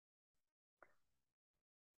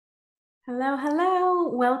Hello, hello.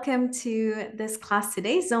 Welcome to this class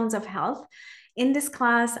today, Zones of Health. In this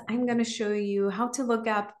class, I'm going to show you how to look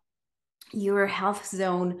up your health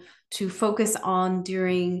zone to focus on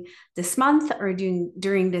during this month or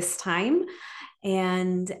during this time.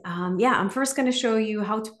 And I'm first going to show you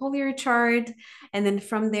how to pull your chart, and then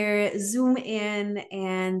from there, zoom in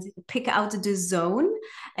and pick out the zone.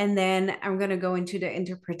 And then I'm going to go into the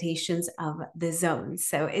interpretations of the zone.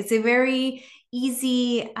 So it's a very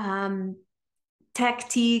easy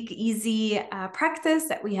tactique, easy practice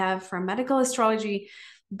that we have from medical astrology,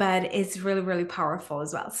 but it's really, really powerful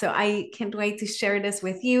as well. So I can't wait to share this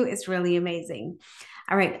with you. It's really amazing.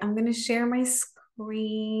 All right, I'm going to share my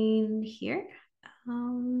screen here.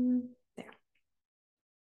 There.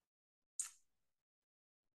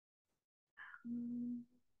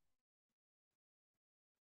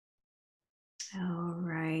 All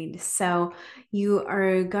right, so you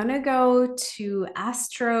are gonna go to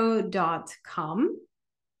astro.com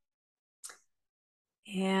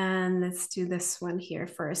and let's do this one here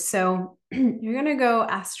first. So you're gonna go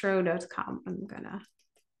astro.com. I'm gonna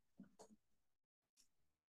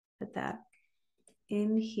put that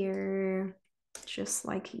in here just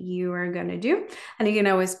like you are gonna do. And you can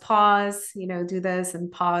always pause, do this and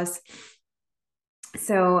pause.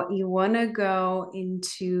 So you wanna go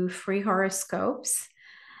into free horoscopes,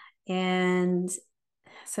 and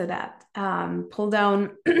so that pull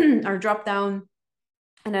down or drop down,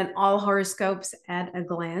 and then all horoscopes at a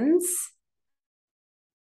glance.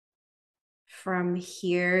 From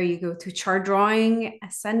here, you go to chart drawing,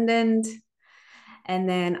 ascendant, and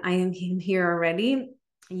then I am in here already.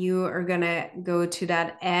 You are gonna go to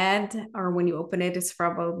that add, or when you open it, it's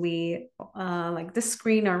probably like the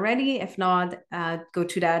screen already. If not, go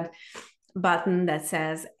to that button that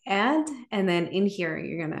says add, and then in here,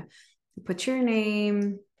 you're gonna put your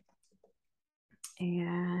name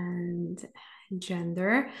and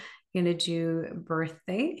gender. You're gonna do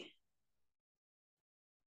birthday.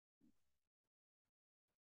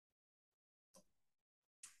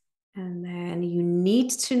 And then you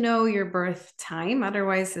need to know your birth time,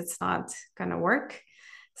 otherwise it's not gonna work.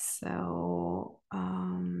 So,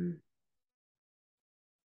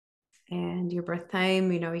 and your birth time,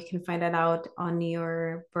 you can find that out on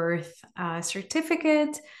your birth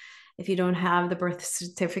certificate. If you don't have the birth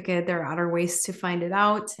certificate, there are other ways to find it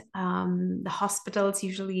out. The hospitals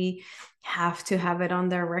usually have to have it on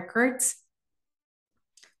their records.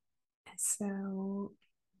 So,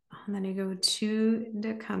 and then you go to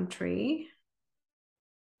the country.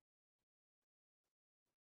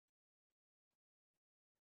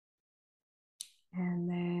 And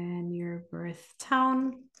then your birth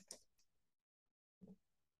town.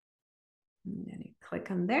 And then you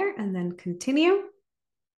click on there and then continue.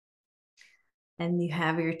 And you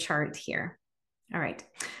have your chart here. All right.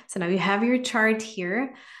 So now you have your chart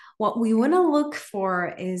here. What we want to look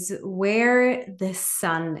for is where the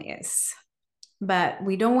sun is. But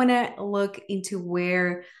we don't want to look into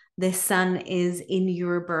where the sun is in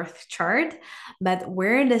your birth chart, but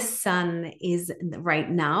where the sun is right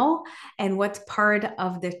now and what part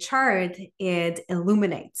of the chart it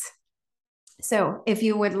illuminates. So if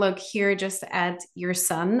you would look here just at your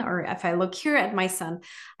sun, or if I look here at my sun,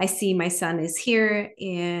 I see my sun is here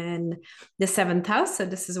in the 7th house. So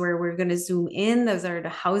this is where we're going to zoom in. Those are the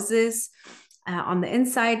houses on the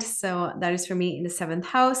inside. So that is for me in the 7th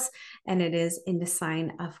house, and it is in the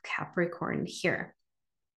sign of Capricorn here.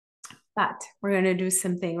 But we're going to do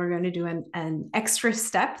something. We're going to do an extra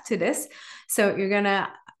step to this. So you're going to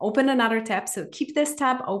open another tab. So keep this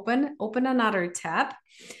tab open, open another tab.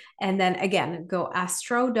 And then again, go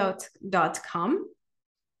astro.com.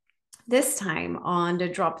 This time on the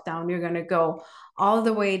drop down, you're going to go all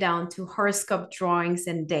the way down to horoscope drawings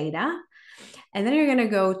and data. And then you're going to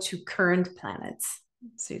go to current planets.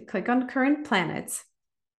 So you click on current planets,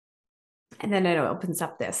 and then it opens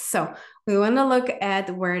up this. So we want to look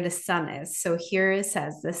at where the sun is. So here it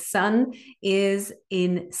says the sun is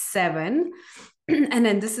in 7. And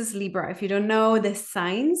then this is Libra. If you don't know the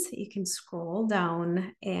signs, you can scroll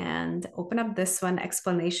down and open up this one,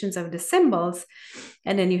 explanations of the symbols.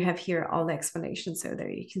 And then you have here all the explanations. So there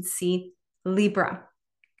you can see Libra.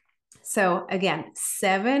 So again,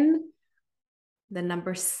 7, the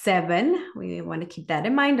number 7, we want to keep that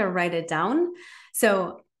in mind or write it down.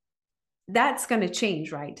 So that's going to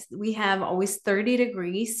change, right? We have always 30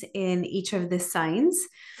 degrees in each of the signs.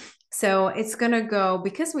 So it's going to go,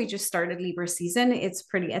 because we just started Libra season, it's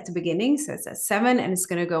pretty at the beginning. So it's at 7 and it's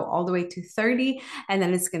going to go all the way to 30. And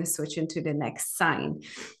then it's going to switch into the next sign.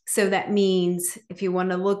 So that means if you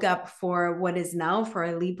want to look up for what is now for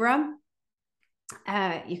a Libra,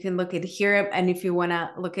 you can look at here. And if you want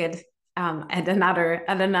to look at at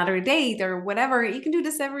another date or whatever. You can do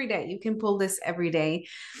this every day. You can pull this every day.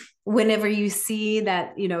 Whenever you see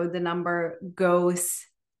that, the number goes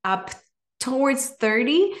up towards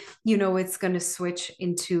 30, it's going to switch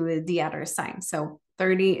into the other sign. So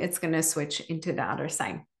 30, it's going to switch into the other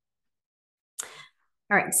sign.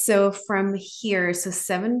 All right, so from here, so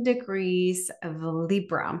 7 degrees of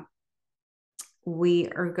Libra, we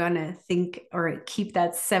are going to think or keep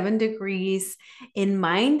that 7 degrees in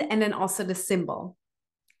mind, and then also the symbol.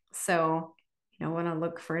 So, want to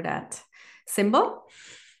look for that symbol.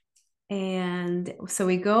 And so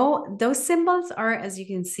we go, those symbols are, as you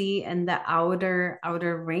can see, in the outer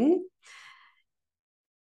ring.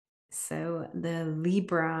 So the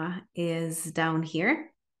Libra is down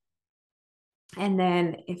here. And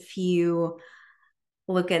then if you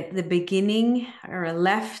look at the beginning or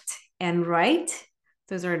left and right,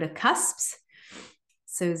 those are the cusps.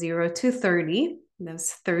 So 0 to 30,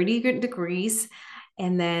 those 30 degrees.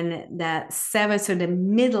 And then that 7, so the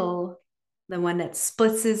middle, the one that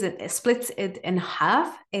splits it in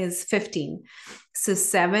half is 15. So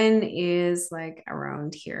 7 is like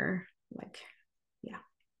around here, like, yeah,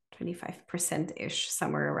 25%-ish,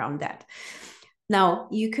 somewhere around that. Now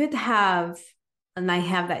you could have, and I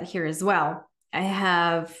have that here as well.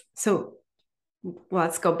 So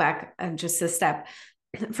let's go back just a step.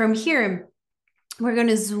 From here, we're going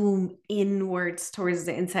to zoom inwards towards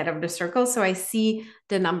the inside of the circle. So I see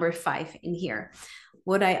the number 5 in here.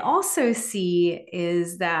 What I also see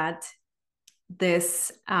is that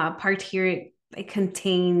this part here, it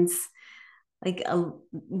contains like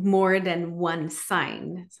more than one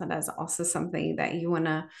sign. So that's also something that you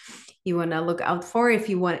wanna look out for. If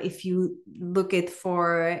you look it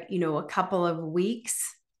for, a couple of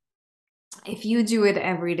weeks, if you do it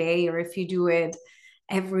every day or if you do it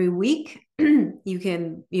every week, you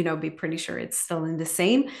can, be pretty sure it's still in the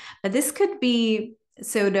same. But this could be,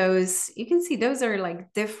 so those, you can see those are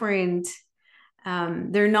like different.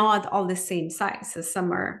 They're not all the same size. So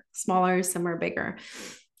some are smaller, some are bigger.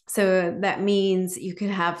 So that means you could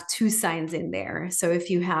have 2 signs in there. So if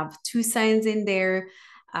you have 2 signs in there,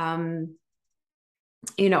 or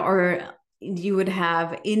you would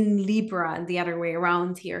have in Libra, the other way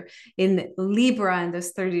around here, in Libra in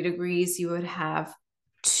those 30 degrees, you would have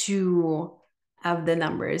 2 of the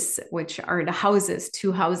numbers, which are the houses,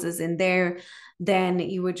 2 houses in there. Then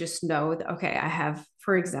you would just know, okay, I have,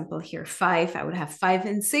 for example, here 5, I would have 5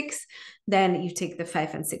 and 6. Then you take the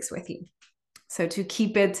 5 and 6 with you. So to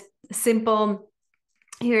keep it simple,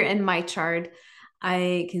 here in my chart,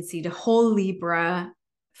 I can see the whole Libra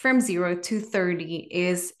from 0 to 30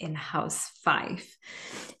 is in house 5.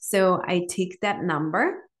 So I take that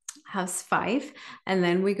number, house 5, and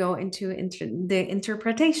then we go into the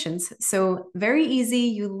interpretations. So very easy.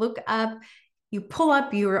 You pull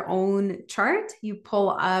up your own chart, you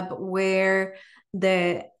pull up where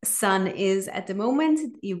the sun is at the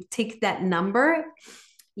moment, you take that number,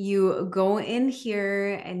 you go in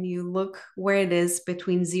here and you look where it is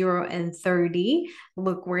between 0 and 30.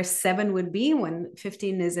 Look where 7 would be when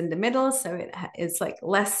 15 is in the middle. So it's like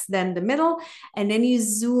less than the middle. And then you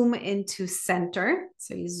zoom into center.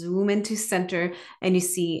 So you zoom into center and you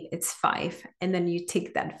see it's 5. And then you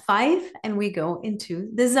take that 5 and we go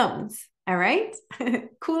into the zones. All right.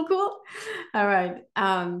 Cool. All right.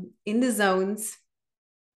 In the zones,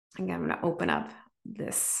 I'm going to open up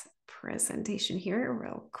this presentation here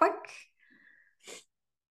real quick.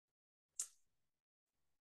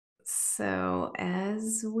 So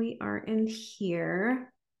as we are in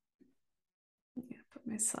here, I'm gonna put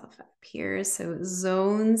myself up here. So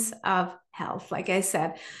zones of health. Like I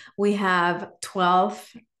said, we have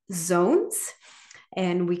 12 zones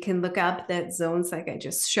and we can look up that zones like I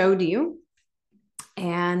just showed you.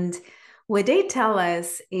 And what they tell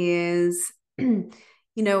us is,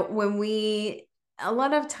 when we, a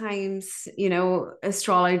lot of times,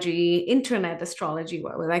 astrology, internet astrology,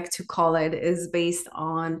 what we like to call it, is based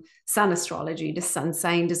on sun astrology, the sun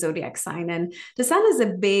sign, the zodiac sign. And the sun is a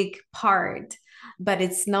big part, but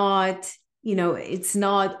it's not, it's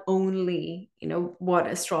not only, what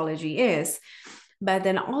astrology is, but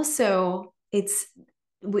then also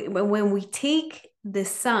when we take the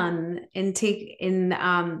sun and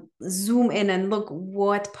zoom in and look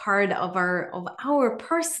what part of our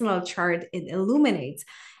personal chart it illuminates,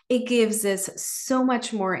 it gives us so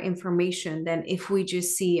much more information than if we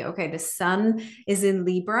just see, okay, the sun is in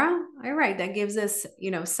Libra. All right, that gives us,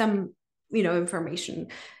 some, information,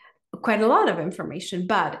 quite a lot of information.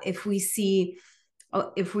 But if we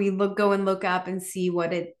go and look up and see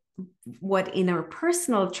what it what in our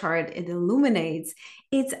personal chart it illuminates,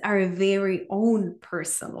 it's our very own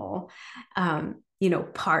personal,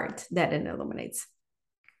 part that it illuminates.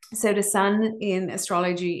 So the sun in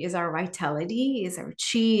astrology is our vitality, is our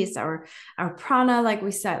chi, is our prana, like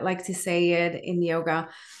we said, like to say it in yoga.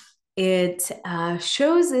 It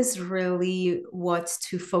shows us really what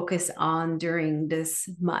to focus on during this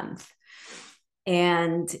month.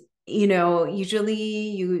 And,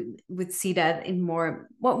 usually you would see that in more,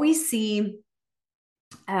 what we see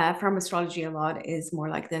from astrology a lot is more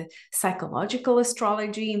like the psychological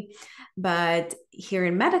astrology. But here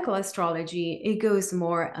in medical astrology, it goes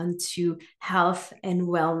more into health and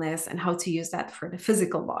wellness and how to use that for the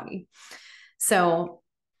physical body. So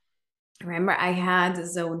remember, I had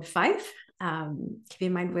zone 5. Keep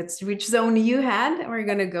in mind which zone you had. And we're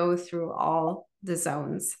going to go through all the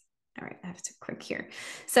zones. All right, I have to click here.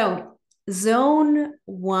 So zone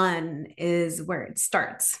 1 is where it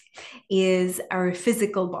starts, is our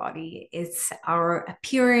physical body. It's our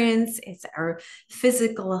appearance, it's our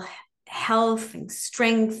physical health and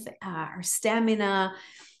strength, our stamina,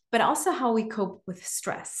 but also how we cope with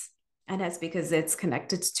stress. And that's because it's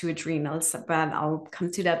connected to adrenals, but I'll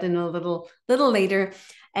come to that in a little later.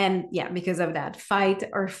 And yeah, because of that fight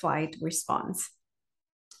or flight response.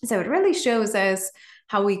 So it really shows us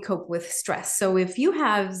how we cope with stress. So if you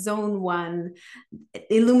have zone 1,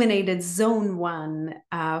 illuminated zone 1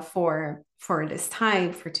 for this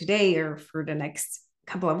time, for today, or for the next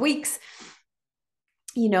couple of weeks,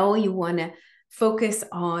 you want to focus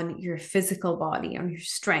on your physical body, on your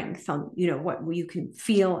strength, on what you can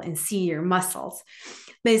feel and see, your muscles.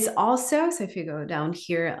 But it's also, so if you go down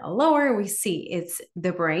here lower, we see it's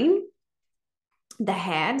the brain, the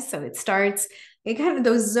head. So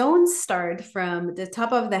those zones start from the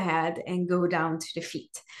top of the head and go down to the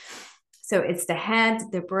feet. So it's the head,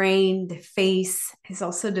 the brain, the face. It's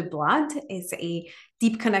also the blood. It's a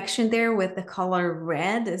deep connection there with the color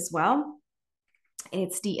red as well.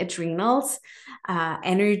 It's the adrenals,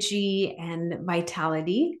 energy and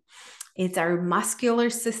vitality. It's our muscular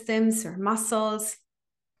systems or muscles,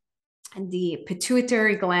 and the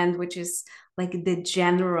pituitary gland, which is like the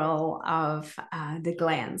general of the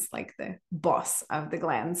glands, like the boss of the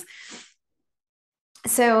glands.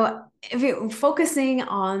 So if you're focusing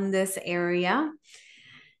on this area,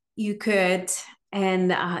 you could,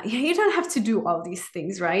 and you don't have to do all these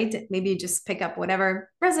things, right? Maybe just pick up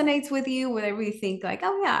whatever resonates with you, whatever you think like,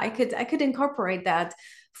 oh yeah, I could incorporate that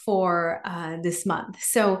for this month.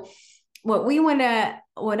 So what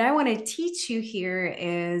I want to teach you here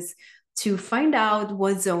is to find out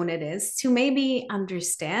what zone it is, to maybe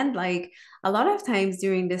understand, like a lot of times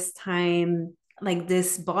during this time, like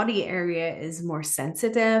this body area is more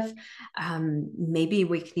sensitive. Maybe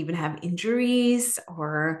we can even have injuries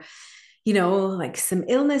or, like some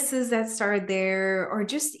illnesses that start there, or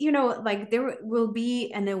just, like there will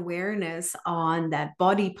be an awareness on that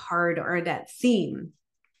body part or that theme.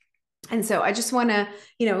 And so I just want to,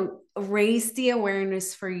 raise the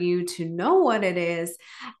awareness for you to know what it is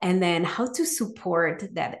and then how to support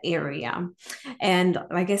that area. And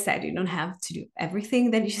like I said, you don't have to do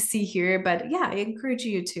everything that you see here, but yeah, I encourage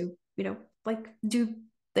you to, like do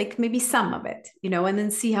like maybe some of it, and then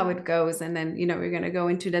see how it goes. And then, we're going to go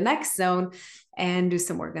into the next zone and do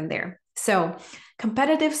some work in there. So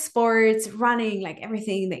competitive sports, running, like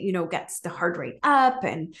everything that, gets the heart rate up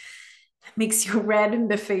and makes you red in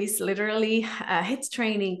the face, literally. HIIT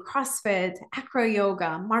training, CrossFit, acro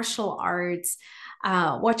yoga, martial arts.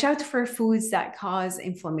 Watch out for foods that cause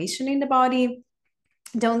inflammation in the body.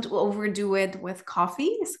 Don't overdo it with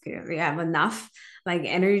coffee. We have enough like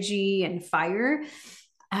energy and fire.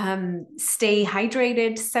 Stay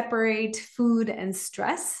hydrated, separate food and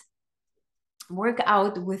stress. Work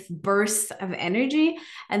out with bursts of energy,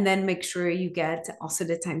 and then make sure you get also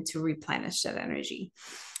the time to replenish that energy.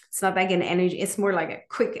 It's not like an energy, it's more like a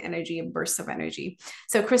quick energy, a burst of energy.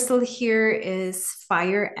 So crystal here is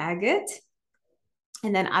fire agate.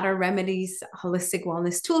 And then other remedies, holistic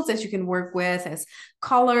wellness tools that you can work with as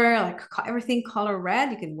color, like everything color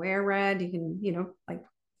red. You can wear red, you can, like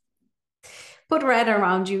put red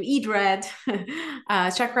around you, eat red.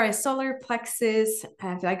 Chakra is solar plexus.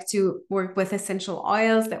 I like to work with essential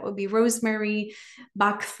oils. That would be rosemary.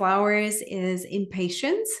 Bach flowers is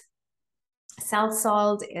impatience.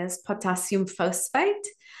 Salt is potassium phosphate.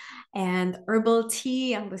 And herbal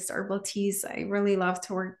tea, I list herbal teas. I really love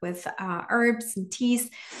to work with herbs and teas.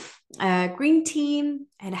 Green tea,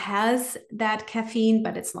 it has that caffeine,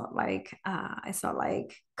 but it's not like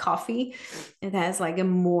coffee. It has like a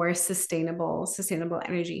more sustainable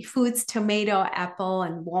energy. Foods, tomato, apple,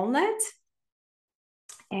 and walnut.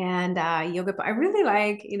 And yoga, I really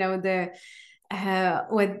like, the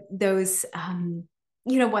what those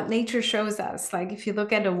what nature shows us. Like if you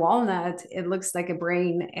look at a walnut, it looks like a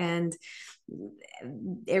brain, and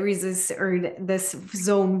Aries is, or this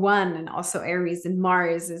zone 1, and also Aries and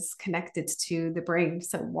Mars is connected to the brain.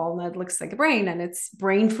 So walnut looks like a brain, and it's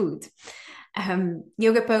brain food.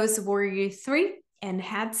 Yoga pose, warrior 3, and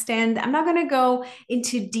headstand. I'm not going to go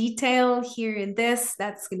into detail here in this.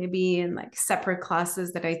 That's going to be in like separate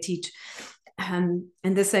classes that I teach. And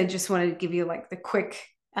this, I just wanted to give you like the quick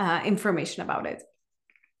information about it.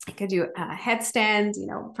 I could do a headstand,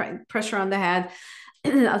 pressure on the head.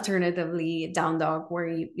 Alternatively, down dog, where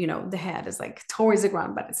the head is like towards the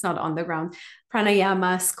ground, but it's not on the ground.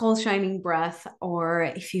 Pranayama, skull shining breath, or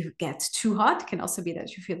if you get too hot, can also be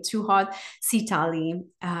that you feel too hot, Sitali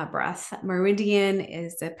breath. Meridian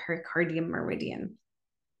is the pericardium meridian.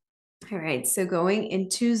 All right, so going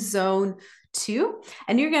into zone 2,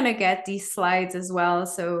 and you're going to get these slides as well.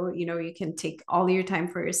 So, you can take all your time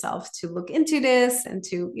for yourself to look into this and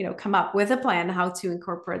to, come up with a plan how to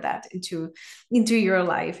incorporate that into your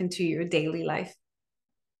life, into your daily life.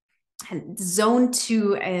 And zone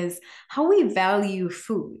 2 is how we value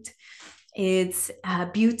food. It's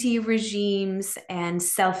beauty regimes and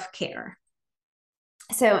self-care.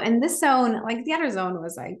 So in this zone, like the other zone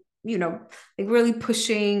was like, like really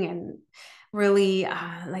pushing and really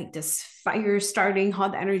like this fire starting,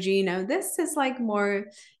 hot energy. Now this is like more,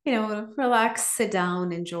 relax, sit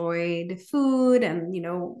down, enjoy the food, and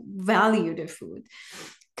value the food.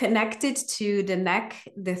 Connected to the neck,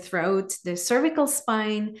 the throat, the cervical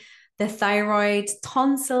spine, the thyroid,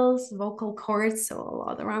 tonsils, vocal cords, so a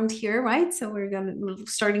lot around here, right? So we're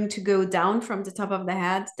starting to go down from the top of the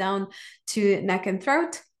head down to neck and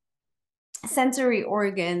throat. Sensory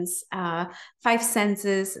organs, 5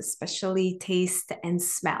 senses, especially taste and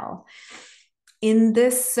smell. In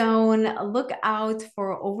this zone, look out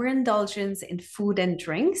for overindulgence in food and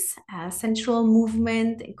drinks, sensual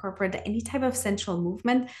movement, incorporate any type of sensual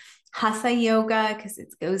movement, hatha yoga, because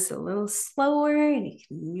it goes a little slower and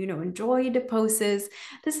you can, enjoy the poses.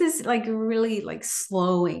 This is like really like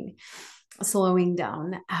slowing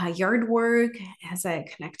down. Yard work as I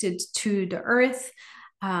connected to the earth.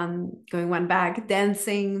 Going one back,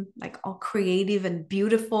 dancing, like all creative and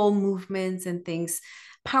beautiful movements and things.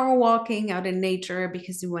 Power walking out in nature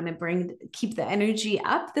because you want to keep the energy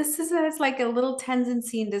up. This is it's like a little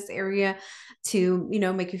tendency in this area to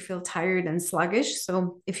make you feel tired and sluggish.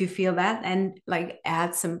 So if you feel that, and like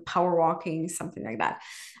add some power walking, something like that.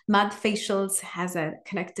 Mud facials has a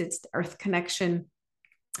connected earth connection.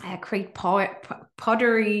 Create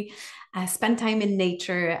pottery, spend time in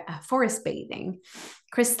nature, forest bathing.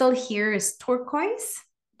 Crystal here is turquoise,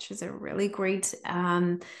 which is a really great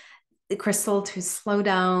crystal to slow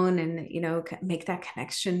down and make that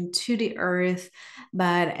connection to the earth,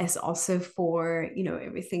 but as also for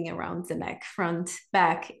everything around the neck, front,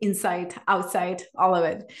 back, inside, outside, all of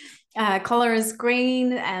it. Color is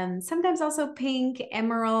green and sometimes also pink,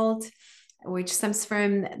 emerald, which stems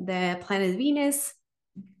from the planet Venus.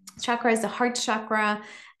 Chakra is the heart chakra.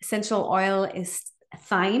 Essential oil is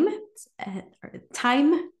thyme,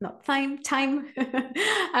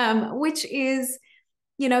 which is,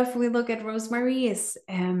 if we look at rosemary, it's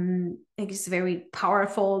very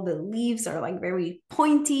powerful. The leaves are like very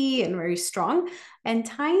pointy and very strong. And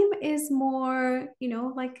thyme is more,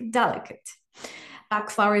 like delicate.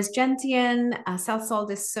 Black flower is gentian. South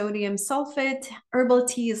salt is sodium sulfate. Herbal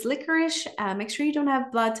tea is licorice. Make sure you don't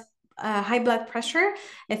have high blood pressure.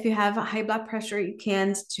 If you have high blood pressure, you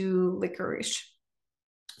can't do licorice.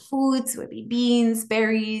 Foods would be beans,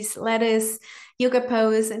 berries, lettuce, yoga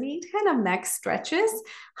pose, and any kind of neck stretches,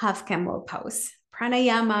 half camel pose.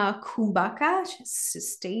 Pranayama, kumbhaka,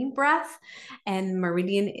 sustained breath, and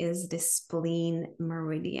meridian is the spleen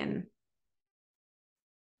meridian.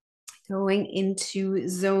 Going into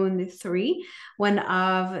zone 3, one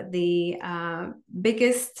of the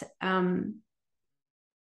biggest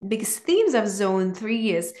themes of zone 3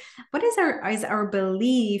 is what is our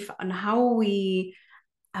belief on how we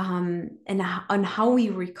and on how we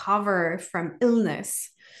recover from illness,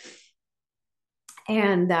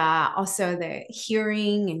 and also the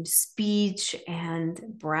hearing and speech and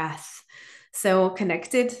breath. So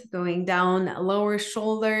connected, going down, lower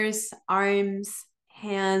shoulders, arms,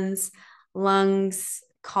 hands, lungs,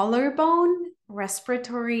 collarbone,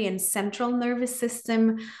 respiratory and central nervous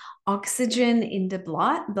system, oxygen in the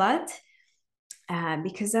blood.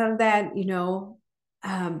 Because of that,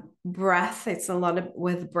 breath, it's a lot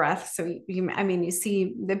with breath. So you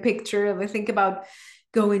see the picture. I think about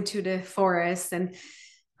going to the forest and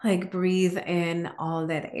like breathe in all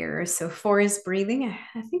that air. So forest breathing,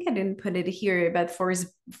 I think I didn't put it here, but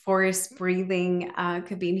forest breathing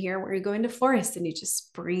could be in here where you go into forest and you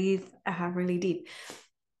just breathe really deep.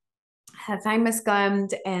 Thymus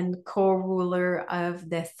gland and co-ruler of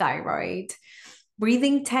the thyroid.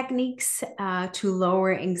 Breathing techniques to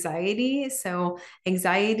lower anxiety. So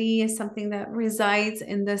anxiety is something that resides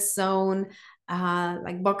in this zone,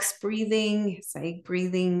 like box breathing. It's like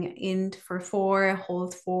breathing in for 4,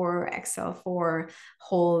 hold 4, exhale 4,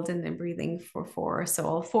 hold, and then breathing for 4.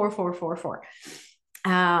 So 4, 4, 4, 4.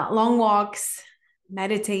 Long walks,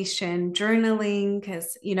 meditation, journaling,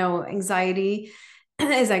 because anxiety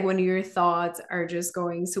is like when your thoughts are just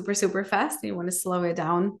going super, super fast and you want to slow it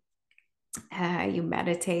down. You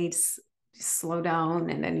meditate, slow down,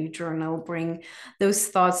 and then you journal, bring those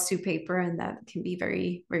thoughts to paper, and that can be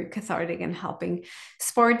very, very cathartic and helping.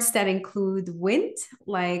 Sports that include wind,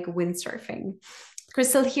 like windsurfing.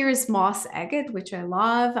 Crystal here is moss agate, which I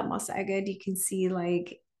love. Moss agate, you can see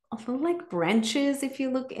like little like branches if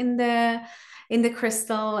you look in the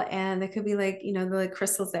crystal, and there could be like the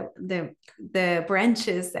crystals that the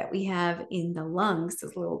branches that we have in the lungs,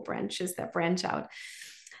 those little branches that branch out.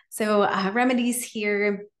 So remedies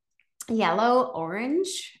here: yellow,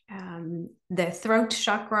 orange, the throat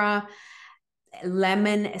chakra,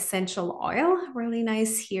 lemon essential oil, really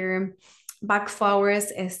nice here. Bach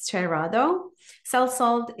flowers is cerrado. Cell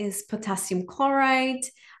salt is potassium chloride.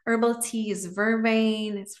 Herbal tea is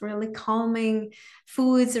vervain. It's really calming.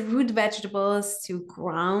 Foods, root vegetables to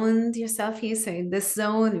ground yourself here. So in this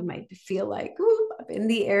zone, you might feel like up in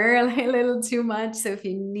the air like a little too much. So if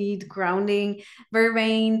you need grounding,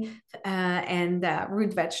 vervain and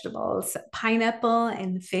root vegetables, pineapple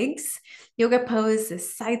and figs. Yoga pose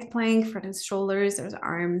is side plank for the shoulders, there's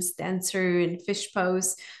arms, dancer and fish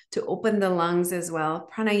pose to open the lungs as well.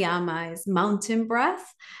 Pranayama is mountain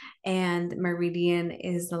breath, and meridian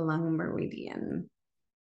is the lung meridian.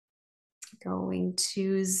 Going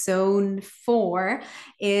to zone 4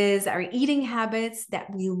 is our eating habits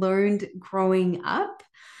that we learned growing up.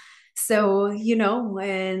 So,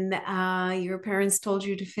 when your parents told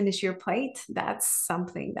you to finish your plate, that's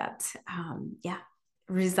something that,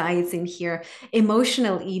 resides in here.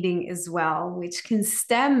 Emotional eating as well, which can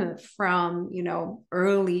stem from,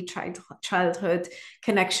 early childhood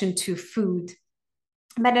connection to food,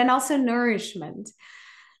 but then also nourishment.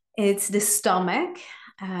 It's the stomach,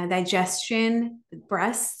 digestion,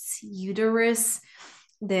 breasts, uterus,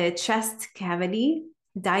 the chest cavity,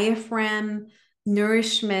 diaphragm,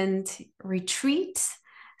 nourishment, retreat,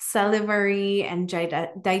 salivary, and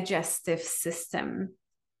digestive system.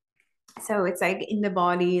 So it's like in the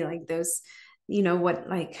body, like those, what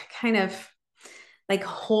like kind of like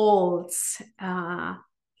holds,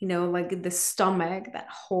 like the stomach that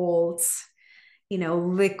holds,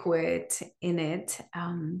 liquid in it.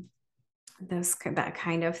 That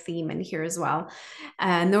kind of theme in here as well.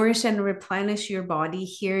 Nourish and replenish your body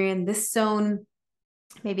here in this zone.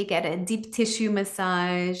 Maybe get a deep tissue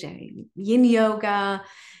massage, yin yoga,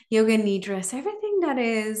 yoga nidras, everything that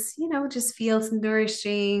is, just feels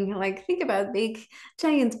nourishing. Like think about big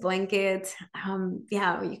giant blanket.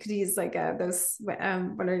 You could use like those, what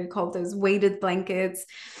are you called? Those weighted blankets.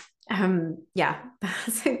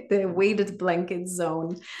 That's like the weighted blanket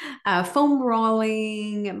zone. Foam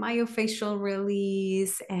rolling, myofascial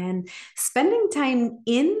release, and spending time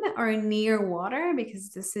in or near water,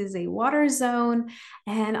 because this is a water zone.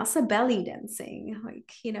 And also belly dancing, like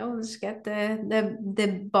just get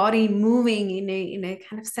the body moving in a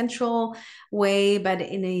kind of sensual way, but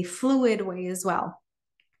in a fluid way as well.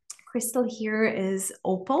 Crystal here is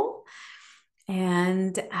opal,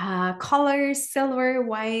 and colors silver,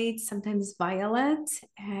 white, sometimes violet.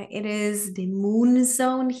 It is the moon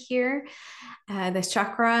zone here. The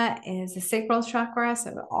chakra is the sacral chakra,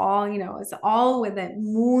 so all it's all with the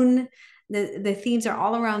moon. The themes are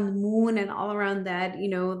all around the moon and all around that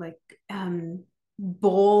like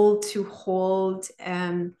bowl to hold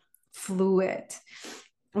fluid,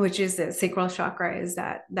 which is the sacral chakra, is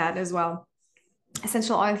that as well.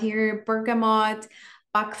 Essential oil here: bergamot,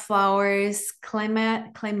 Bach flowers,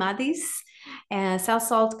 clematis, cell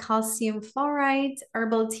salt, calcium fluoride,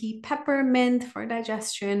 herbal tea, peppermint for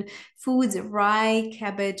digestion, foods, rye,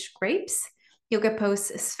 cabbage, grapes. Yoga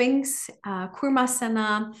pose, sphinx,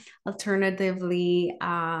 kurmasana, alternatively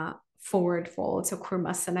forward fold. So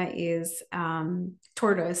kurmasana is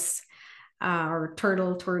tortoise or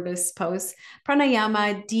turtle tortoise pose.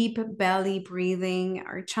 Pranayama, deep belly breathing,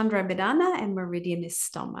 our Chandrabidana, and meridian is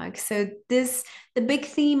stomach. So the big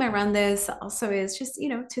theme around this also is just,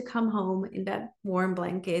 to come home in that warm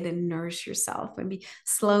blanket and nourish yourself, and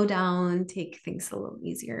slow down, take things a little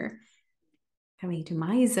easier. Coming to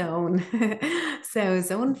my zone. So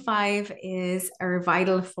zone 5 is our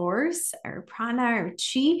vital force, our prana, our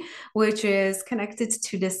chi, which is connected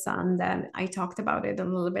to the sun. That I talked about it a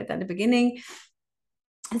little bit at the beginning.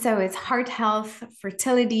 So it's heart health,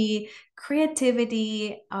 fertility,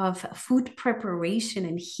 creativity, of food preparation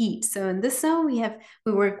and heat. So in this zone,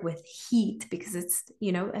 we work with heat because it's,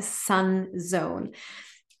 a sun zone.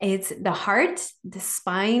 It's the heart, the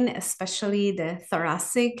spine, especially the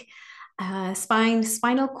thoracic spine,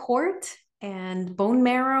 spinal cord, and bone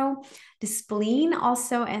marrow, the spleen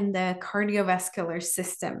also, and the cardiovascular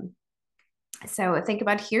system. So think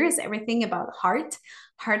about here is everything about heart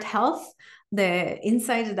health, the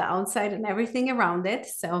inside, the outside, and everything around it.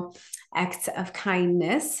 So acts of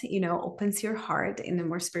kindness, opens your heart in a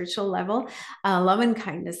more spiritual level. Love and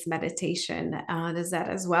kindness meditation does that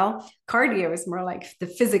as well. Cardio is more like the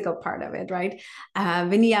physical part of it, right?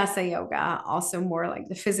 Vinyasa yoga, also more like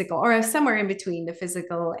the physical, or somewhere in between the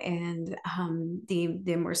physical and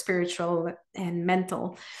the more spiritual and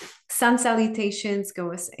mental. Sun salutations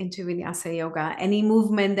goes into Vinyasa yoga. Any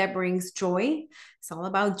movement that brings joy. It's all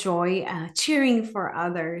about joy, cheering for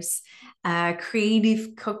others,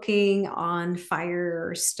 creative cooking on fire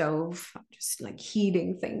or stove, just like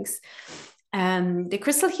heating things. The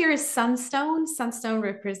crystal here is sunstone. Sunstone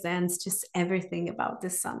represents just everything about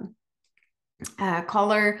the sun.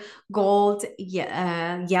 Color gold,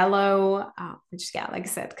 yellow, which, like I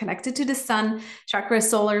said, connected to the sun. Chakra,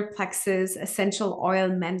 solar plexus, essential oil,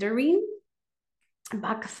 mandarin.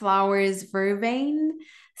 Bach flowers, vervain.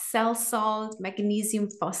 Cell salt, magnesium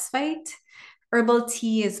phosphate. Herbal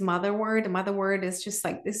tea is motherwort. Motherwort is just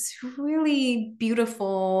like this really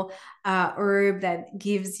beautiful herb that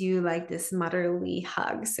gives you like this motherly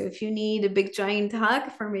hug. So if you need a big giant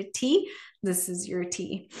hug from a tea, this is your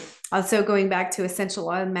tea. Also, going back to essential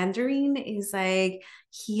oil, mandarin is like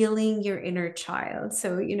healing your inner child.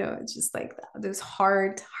 So, it's just like those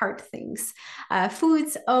hard things.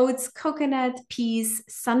 Foods, oats, coconut, peas,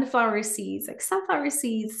 sunflower seeds, like sunflower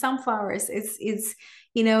seeds, sunflowers. It's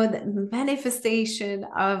the manifestation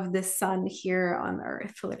of the sun here on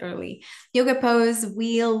earth, literally. Yoga pose,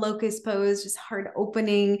 wheel, locust pose, just heart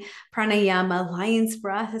opening. Pranayama, lion's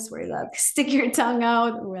breath is where you like stick your tongue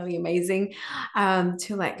out, really amazing.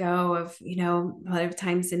 To let go of, a lot of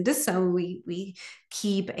times in this zone, we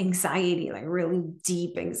keep anxiety, like really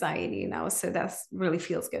deep anxiety, so that really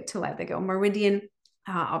feels good to let that go. Meridian,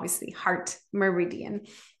 obviously heart meridian.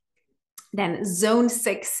 Then zone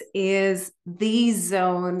 6 is the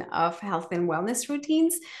zone of health and wellness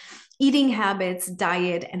routines, eating habits,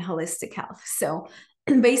 diet, and holistic health. So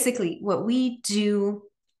basically what we do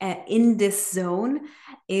in this zone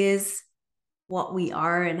is what we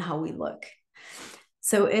are and how we look.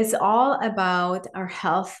 So it's all about our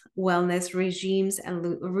health, wellness regimes and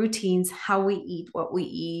routines, how we eat, what we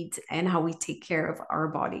eat, and how we take care of our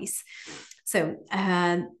bodies. So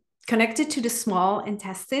connected to the small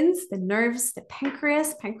intestines, the nerves, the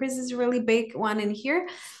pancreas. Pancreas is a really big one in here.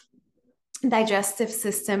 Digestive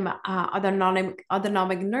system, autonomic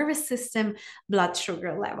nervous system, blood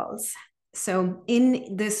sugar levels. So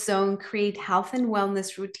in this zone, create health and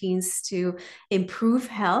wellness routines to improve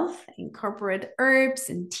health, incorporate herbs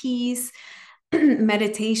and teas,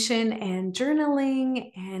 meditation and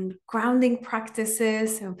journaling and grounding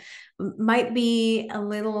practices. So might be a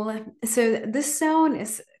little, so this zone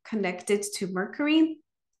is connected to Mercury.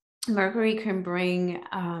 Mercury can bring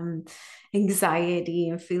anxiety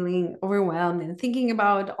and feeling overwhelmed and thinking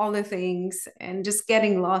about all the things and just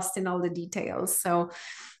getting lost in all the details. So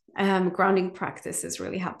grounding practices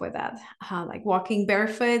really help with that. Like walking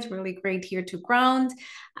barefoot, really great here to ground.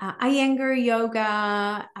 Iyengar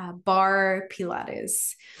yoga, bar,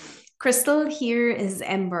 Pilates. Crystal here is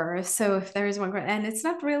amber. So if there is one, and it's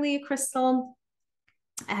not really a crystal,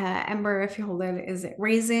 amber, if you hold it, is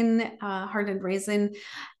raisin, hardened raisin.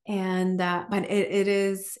 And but it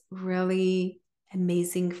is really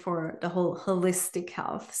amazing for the whole holistic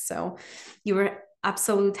health. So your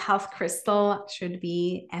absolute health crystal should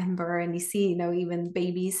be amber. And you see, even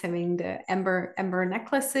babies having the amber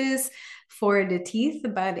necklaces for the teeth,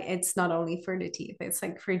 but it's not only for the teeth, it's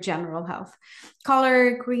like for general health.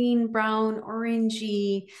 Color green, brown,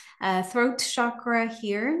 orangey. Throat chakra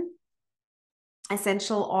here,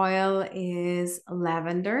 essential oil is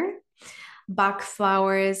lavender. Bach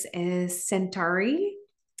flowers is centauri.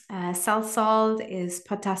 Sal salt is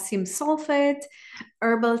potassium sulfate.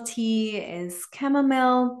 Herbal tea is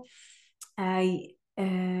chamomile. Where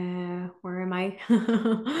am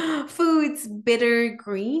I? Foods, bitter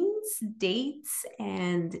greens, dates,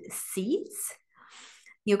 and seeds.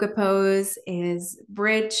 Yoga pose is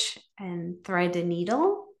bridge and thread a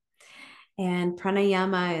needle. And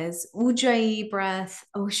pranayama is ujjayi breath,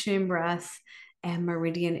 ocean breath, and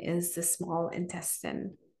meridian is the small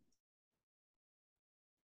intestine.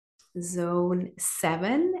 Zone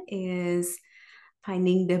 7 is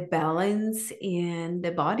finding the balance in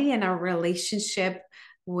the body and our relationship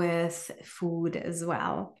with food as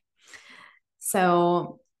well.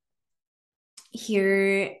 So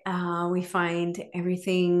here we find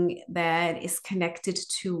everything that is connected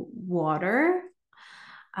to water,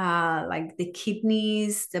 like the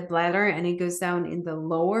kidneys, the bladder, and it goes down in the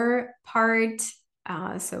lower part.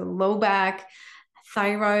 So low back,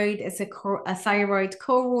 thyroid is a thyroid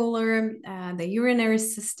co-ruler, the urinary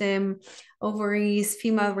system, ovaries,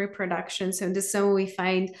 female reproduction. So in the zone, we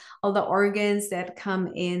find all the organs that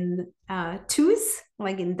come in twos,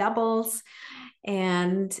 like in doubles,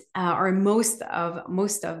 and or most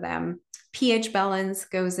of them. pH balance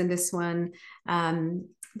goes in this one.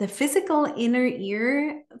 The physical inner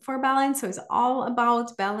ear for balance. So it's all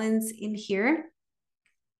about balance in here.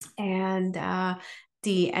 And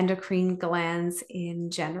the endocrine glands in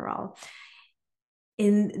general.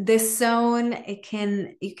 In this zone, it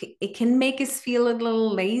can make us feel a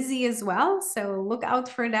little lazy as well. So look out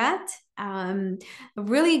for that. A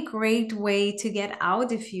really great way to get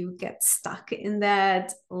out if you get stuck in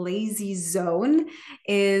that lazy zone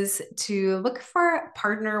is to look for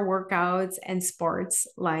partner workouts and sports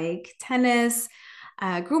like tennis,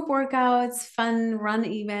 group workouts, fun run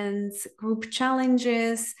events, group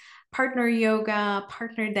challenges, partner yoga,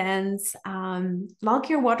 partner dance. Log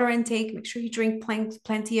your water intake. Make sure you drink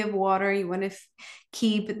plenty of water. You want to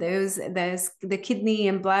keep the kidney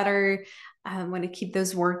and bladder. Want to keep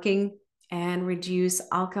those working and reduce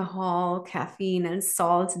alcohol, caffeine, and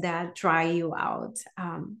salt that dry you out.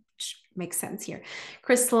 Makes sense here.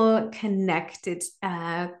 Crystal connected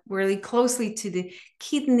really closely to the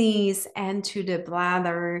kidneys and to the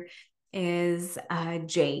bladder is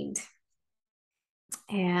jade.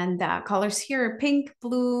 And colors here are pink,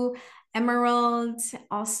 blue, emerald,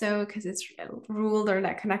 also because it's ruled or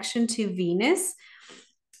that connection to Venus.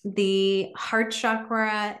 The heart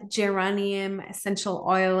chakra, geranium, essential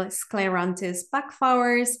oil, scleranthus, black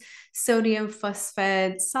flowers, sodium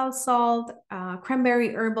phosphate, salt,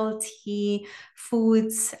 cranberry herbal tea,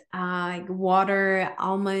 foods like water,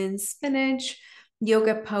 almonds, spinach,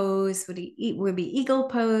 yoga pose would be eagle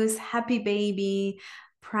pose, happy baby,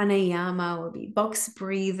 pranayama will be box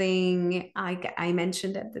breathing. I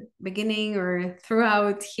mentioned at the beginning or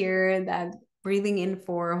throughout here that breathing in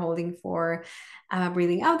for, holding for,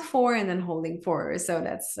 breathing out for, and then holding for. So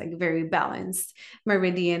that's like very balanced.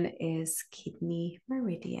 Meridian is kidney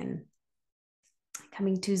meridian.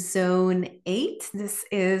 Coming to zone 8, this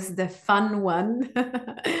is the fun one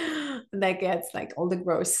that gets like all the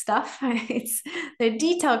gross stuff. It's the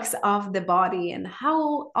detox of the body and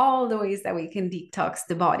how all the ways that we can detox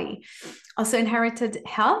the body. Also inherited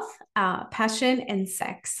health, passion, and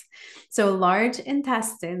sex. So large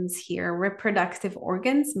intestines here, reproductive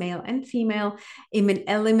organs, male and female,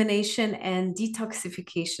 elimination and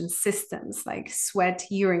detoxification systems like sweat,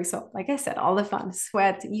 urine. So like I said, all the fun,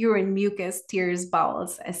 sweat, urine, mucus, tears,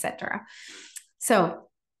 bowels, etc. So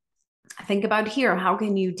think about here, how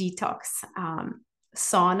can you detox?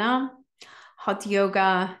 Sauna, hot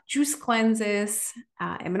yoga, juice cleanses,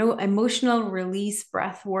 emotional release,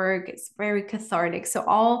 breath work. It's very cathartic. So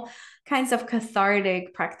all kinds of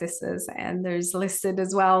cathartic practices. And there's listed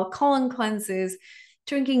as well, colon cleanses,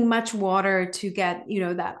 drinking much water to get,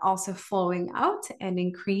 that also flowing out and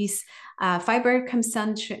increase fiber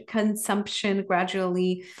consumption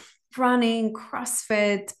gradually. Running,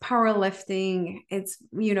 CrossFit, powerlifting. It's,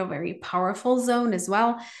 very powerful zone as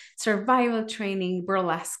well. Survival training,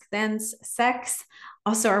 burlesque dance, sex,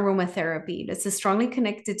 also aromatherapy. This is strongly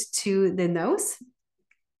connected to the nose.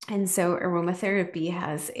 And so aromatherapy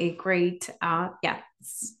has a great,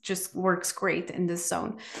 just works great in this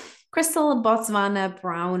zone. Crystal, Botswana,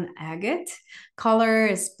 brown agate. Color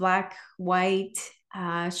is black, white,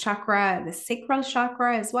 chakra, the sacral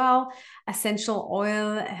chakra as well. Essential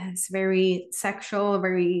oil is very sexual,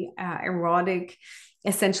 very erotic.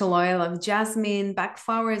 Essential oil of jasmine, back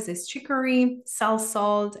flowers is chicory,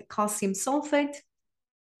 salt, calcium sulfate.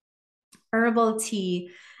 Herbal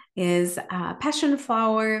tea is passion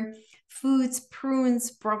flower, foods,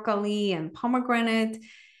 prunes, broccoli, and pomegranate.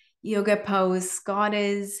 Yoga pose,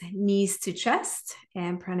 goddess, knees to chest,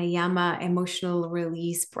 and pranayama, emotional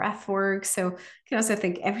release, breath work. So you can also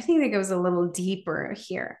think everything that goes a little deeper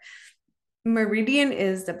here. Meridian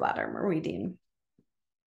is the bladder meridian.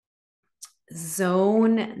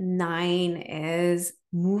 Zone 9 is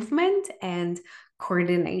movement and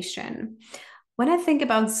coordination. When I think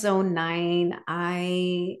about zone 9,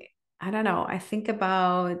 I don't know, I think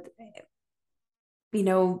about,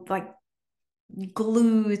 like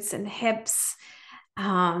glutes and hips,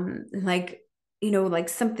 like, like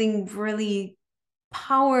something really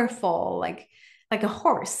powerful, like a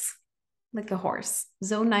horse, like a horse.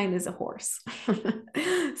 Zone 9 is a horse.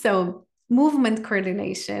 So movement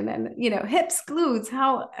coordination and, hips, glutes,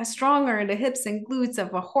 how strong are the hips and glutes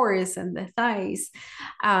of a horse, and the thighs.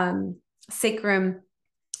 Sacrum,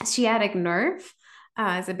 sciatic nerve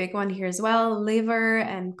is a big one here as well. Liver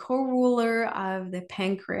and co-ruler of the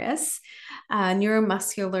pancreas,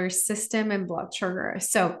 neuromuscular system, and blood sugar.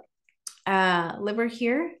 So liver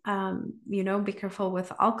here, be careful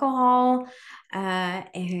with alcohol.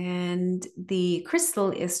 And the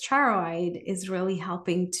crystal is charoid, is really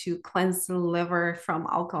helping to cleanse the liver from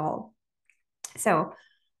alcohol. So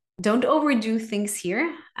don't overdo things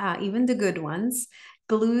here, even the good ones.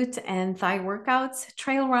 Glute and thigh workouts,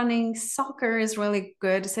 trail running, soccer is really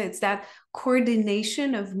good. So it's that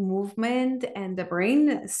coordination of movement and the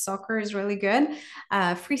brain. Soccer is really good.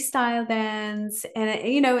 Freestyle dance. And,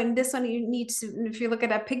 in this one, you need to, if you look at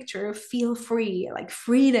that picture, feel free. Like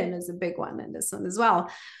freedom is a big one in this one as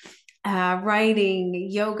well. Writing,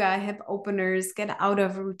 yoga, hip openers, get out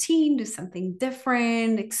of routine, do something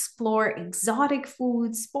different, explore exotic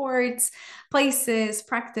foods, sports, places,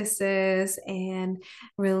 practices, and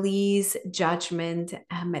release judgment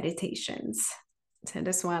meditations. So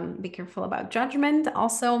this one, be careful about judgment.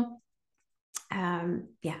 Also, and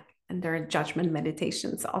there are judgment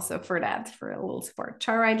meditations also for that, for a little sport.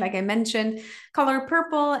 Charoid, like I mentioned, color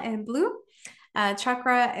purple and blue.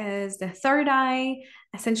 Chakra is the third eye.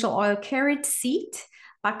 Essential oil, carrot seed.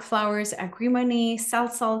 Black flowers, agrimony.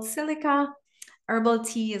 Salt, silica. Herbal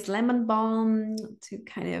tea is lemon balm to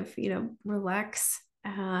kind of, relax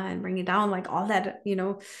and bring it down, like all that,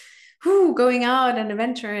 going out and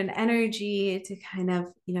adventure and energy to kind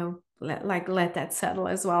of, let that settle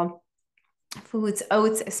as well. Foods,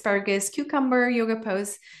 oats, asparagus, cucumber, yoga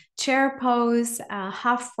pose, chair pose,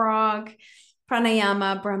 half frog,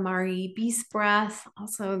 pranayama, brahmari, beast breath,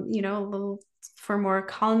 also, a little for more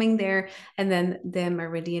calming there. And then the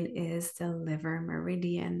meridian is the liver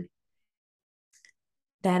meridian.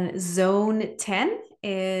 Then zone 10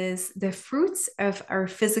 is the fruits of our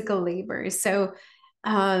physical labor. So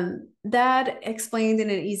that explained in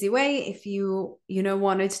an easy way. If you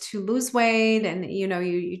wanted to lose weight and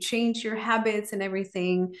you change your habits and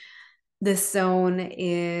everything, this zone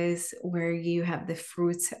is where you have the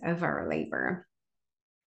fruits of our labor.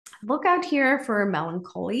 Look out here for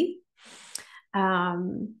melancholy.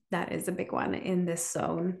 That is a big one in this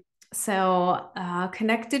zone. So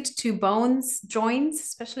connected to bones, joints,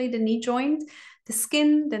 especially the knee joint, the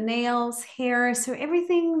skin, the nails, hair. So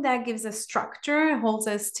everything that gives us structure, holds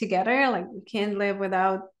us together. Like we can't live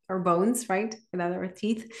without our bones, right? Without our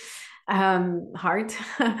teeth, heart,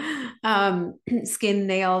 skin,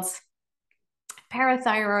 nails,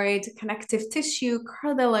 parathyroid, connective tissue,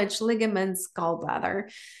 cartilage, ligaments, gallbladder.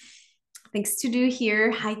 Things to do here: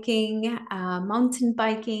 hiking, mountain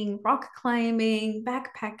biking, rock climbing,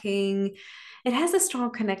 backpacking. It has a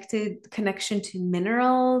strong connection to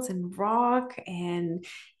minerals and rock and,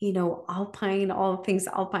 alpine, all things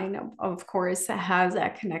alpine, of course, has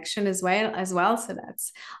that connection as well. So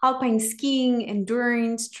that's alpine skiing,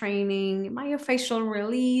 endurance training, myofascial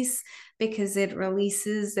release, because it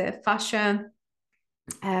releases the fascia,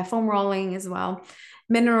 foam rolling as well.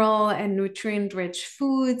 Mineral and nutrient-rich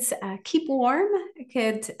foods. Keep warm.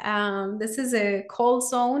 This is a cold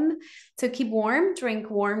zone, so keep warm. Drink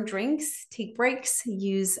warm drinks. Take breaks.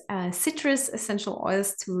 Use citrus essential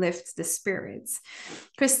oils to lift the spirits.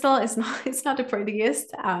 Crystal is not it's not the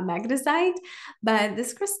prettiest, magnesite, but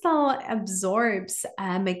this crystal absorbs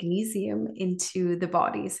magnesium into the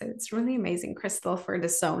body, so it's really amazing crystal for the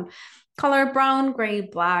zone. Color brown, gray,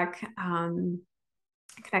 black.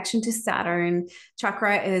 Connection to Saturn.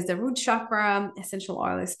 Chakra is the root chakra. Essential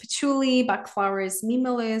oil is patchouli. Bach flowers,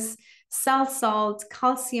 mimulus. Salt,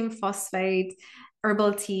 calcium phosphate.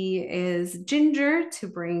 Herbal tea is ginger to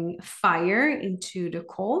bring fire into the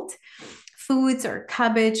cold. Foods are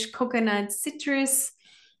cabbage, coconut, citrus.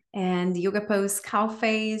 And yoga pose, cow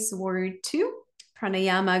face, word 2.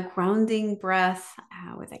 Pranayama, grounding breath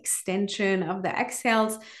with extension of the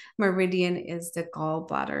exhales. Meridian is the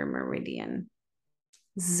gallbladder meridian.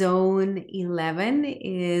 Zone 11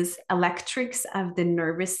 is electrics of the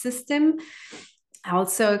nervous system,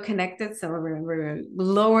 also connected. So we're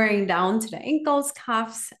lowering down to the ankles,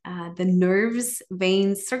 cuffs, the nerves,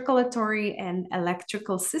 veins, circulatory and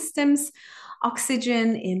electrical systems,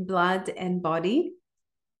 oxygen in blood and body.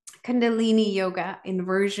 Kundalini yoga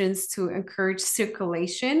inversions to encourage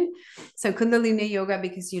circulation. So Kundalini yoga,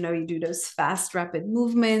 because you do those fast, rapid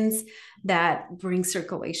movements that bring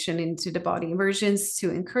circulation into the body. Inversions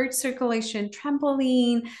to encourage circulation,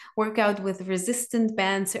 trampoline, workout with resistant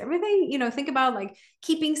bands. So everything, think about like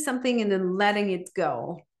keeping something and then letting it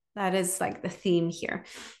go. That is like the theme here.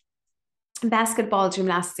 Basketball,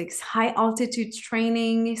 gymnastics, high altitude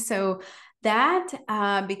training. So that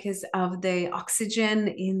because of the oxygen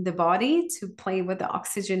in the body, to play with the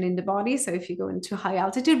oxygen in the body. So if you go into high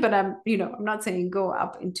altitude, but I'm not saying go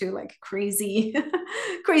up into like crazy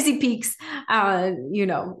crazy peaks. You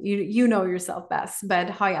know yourself best, but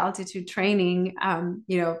high altitude training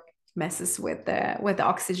messes with the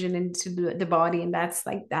oxygen into the body, and that's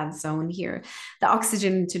like that zone here, the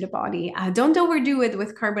oxygen into the body. Don't overdo it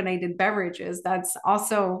with carbonated beverages. That's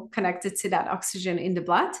also connected to that oxygen in the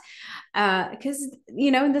blood, because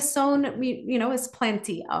in the zone is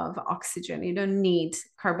plenty of oxygen. You don't need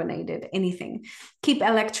carbonated anything. Keep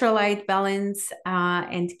electrolyte balance,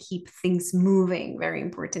 and keep things moving, very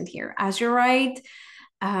important here. Azurite,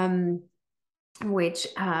 which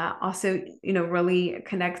also really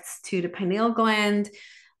connects to the pineal gland,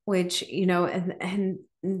 which and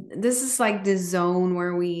this is like the zone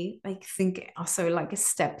where we like think also like a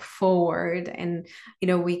step forward, and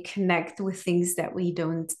we connect with things that we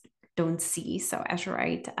don't see. So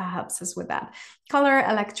azurite helps us with that. Color,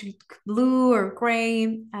 electric blue or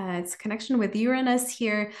gray. It's connection with Uranus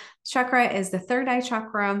here. Chakra is the third eye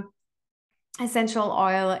chakra. Essential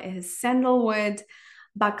oil is sandalwood.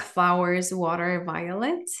 Bach flowers, water,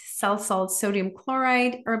 violet. Cell salt, sodium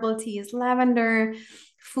chloride. Herbal tea is lavender.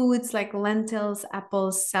 Foods like lentils,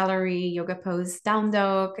 apples, celery. Yoga pose, down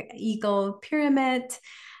dog, eagle, pyramid.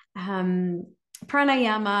 Pranayama,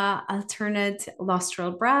 alternate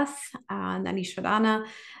nostril breath. Nanishodana.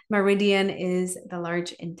 Meridian is the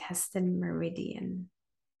large intestine meridian.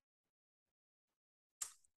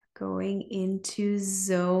 Going into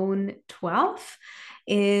zone 12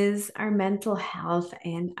 is our mental health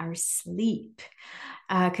and our sleep.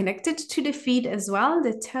 Connected to the feet as well,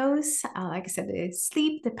 the toes, like I said, the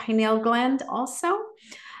sleep, the pineal gland also,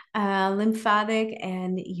 lymphatic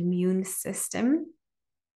and immune system.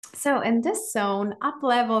 So in this zone, up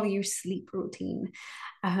level your sleep routine.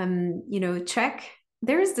 Check.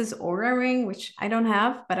 There's this Aura ring, which I don't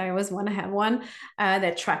have, but I always want to have one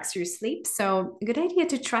that tracks your sleep. So a good idea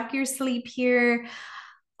to track your sleep here.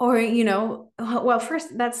 Or, well,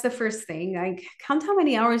 first, that's the first thing. Like, count how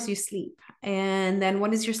many hours you sleep. And then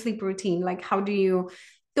what is your sleep routine? Like, how do you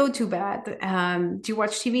go to bed? Do you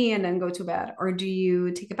watch TV and then go to bed? Or do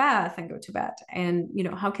you take a bath and go to bed? And,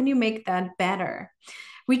 how can you make that better?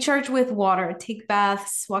 Recharge with water, take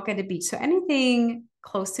baths, walk at the beach. So anything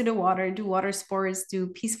close to the water, do water sports, do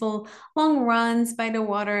peaceful long runs by the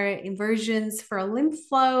water, inversions for a lymph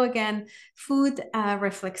flow. Again, food,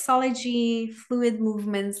 reflexology, fluid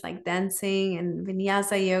movements like dancing and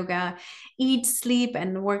vinyasa yoga, eat, sleep,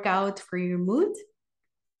 and work out for your mood.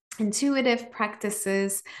 Intuitive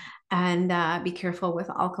practices, and be careful with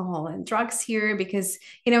alcohol and drugs here, because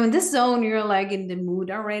in this zone you're like in the mood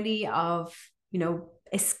already of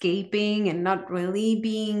escaping and not really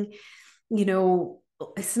being,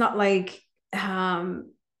 it's not like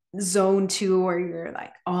zone 2 where you're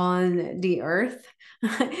like on the earth.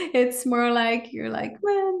 It's more like you're like,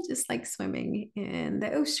 well, just like swimming in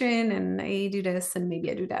the ocean, and I do this and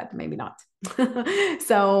maybe I do that, maybe not.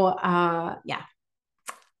 So yeah,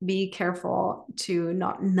 be careful to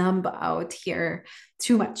not numb out here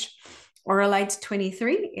too much. Auralite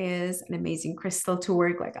 23 is an amazing crystal to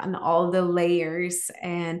work like on all the layers.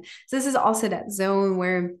 And so this is also that zone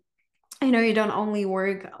where you don't only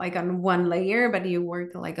work like on one layer, but you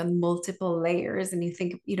work like on multiple layers, and you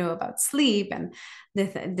think about sleep and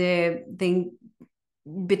the thing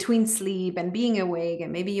between sleep and being awake,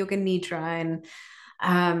 and maybe yoga nidra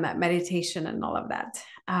and meditation and all of that.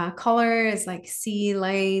 Color is like sea,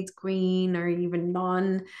 light, green, or even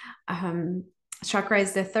non. Chakra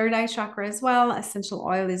is the third eye chakra as well. Essential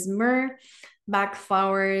oil is myrrh. Bach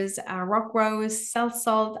flowers, rock rose, cell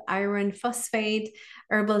salt, iron phosphate.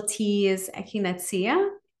 Herbal tea is echinacea.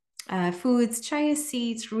 Foods, chia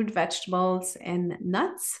seeds, root vegetables, and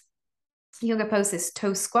nuts. Yoga pose is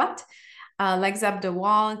toe squat. Legs up the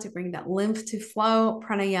wall to bring that lymph to flow.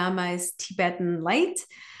 Pranayama is Tibetan light.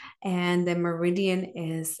 and the meridian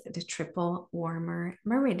is the triple warmer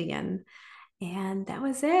meridian. And that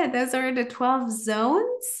was it. Those are the 12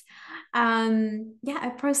 zones. Yeah,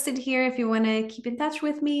 I posted here if you want to keep in touch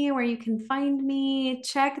with me, where you can find me.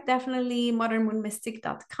 Check definitely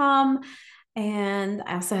modernmoonmystic.com. And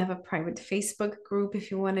I also have a private Facebook group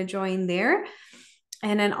if you want to join there.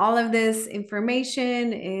 And then all of this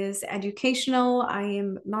information is educational. I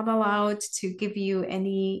am not allowed to give you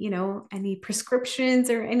any prescriptions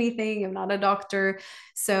or anything. I'm not a doctor.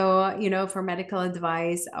 So, for medical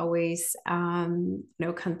advice, always,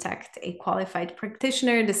 contact a qualified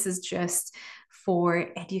practitioner. This is just for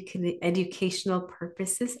educational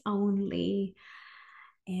purposes only.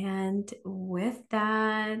 And with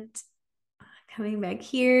that, coming back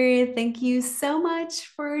here, thank you so much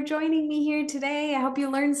for joining me here today. I hope you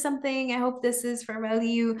learned something. I hope this is for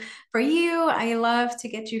value for you. I love to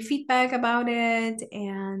get your feedback about it.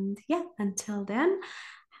 And yeah, until then,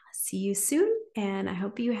 I'll see you soon. And I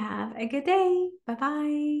hope you have a good day. Bye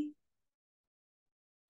bye.